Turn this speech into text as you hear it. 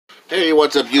Hey,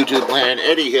 what's up YouTube land?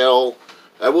 Eddie Hill.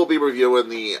 I will be reviewing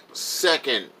the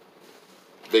second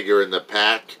figure in the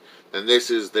pack, and this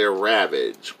is their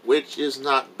Ravage, which is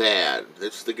not bad.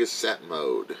 It's the cassette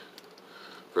mode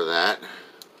for that.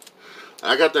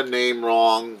 I got the name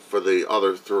wrong for the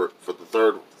other third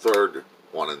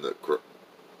one in the group,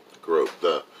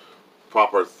 the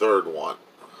proper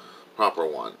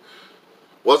one.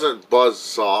 Wasn't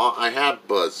Buzzsaw. I had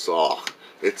Buzzsaw.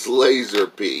 It's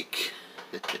Laserbeak.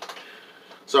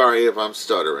 Sorry if I'm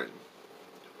stuttering.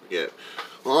 Yeah.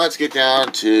 Well, let's get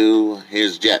down to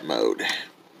his jet mode.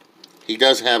 He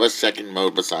does have a second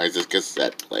mode besides his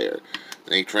cassette player,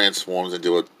 and he transforms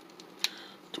into a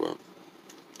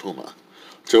puma,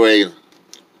 to a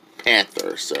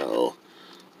panther. So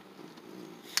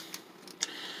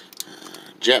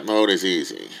jet mode is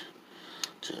easy.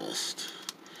 Just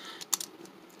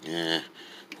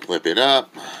flip it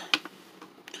up.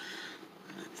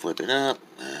 Flip it up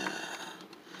like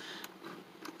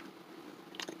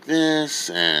this,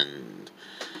 and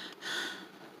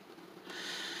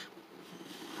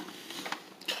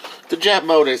the jet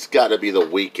mode has got to be the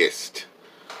weakest,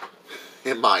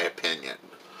 in my opinion.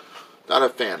 Not a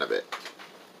fan of it.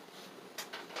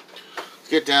 Let's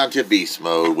get down to beast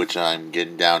mode, which I'm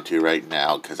getting down to right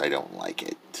now because I don't like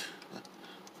it.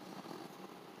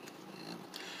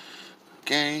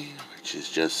 Okay, which is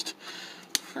just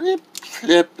flip,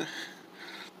 flip,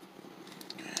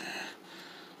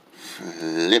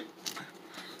 flip.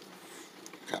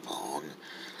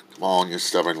 Come on, you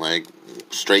stubborn leg.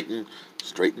 Straighten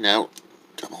out.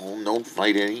 Come on, don't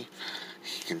fight any.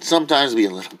 He can sometimes be a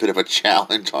little bit of a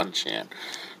challenge on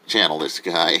channel this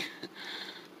guy.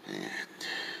 And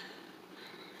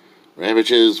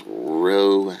Ravage's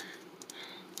robot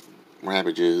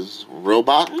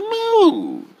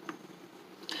mode.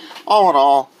 All in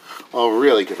all, a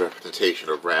really good representation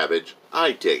of Ravage.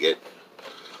 I dig it.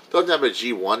 Doesn't have a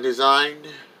G1 design,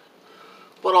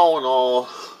 but all in all,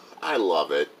 I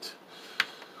love it.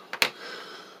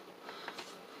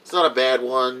 It's not a bad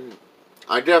one.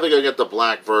 I'm definitely going to get the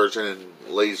black version and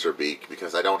Laserbeak,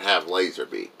 because I don't have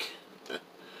Laserbeak.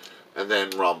 And then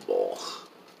Rumble.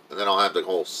 And then I'll have the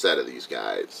whole set of these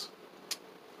guys.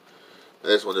 And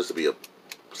this one is to be a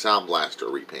Sound Blaster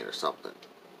repaint or something.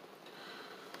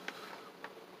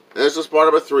 This is part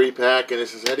of a 3-pack, and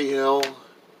this is Eddie Hill.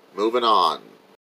 Moving on.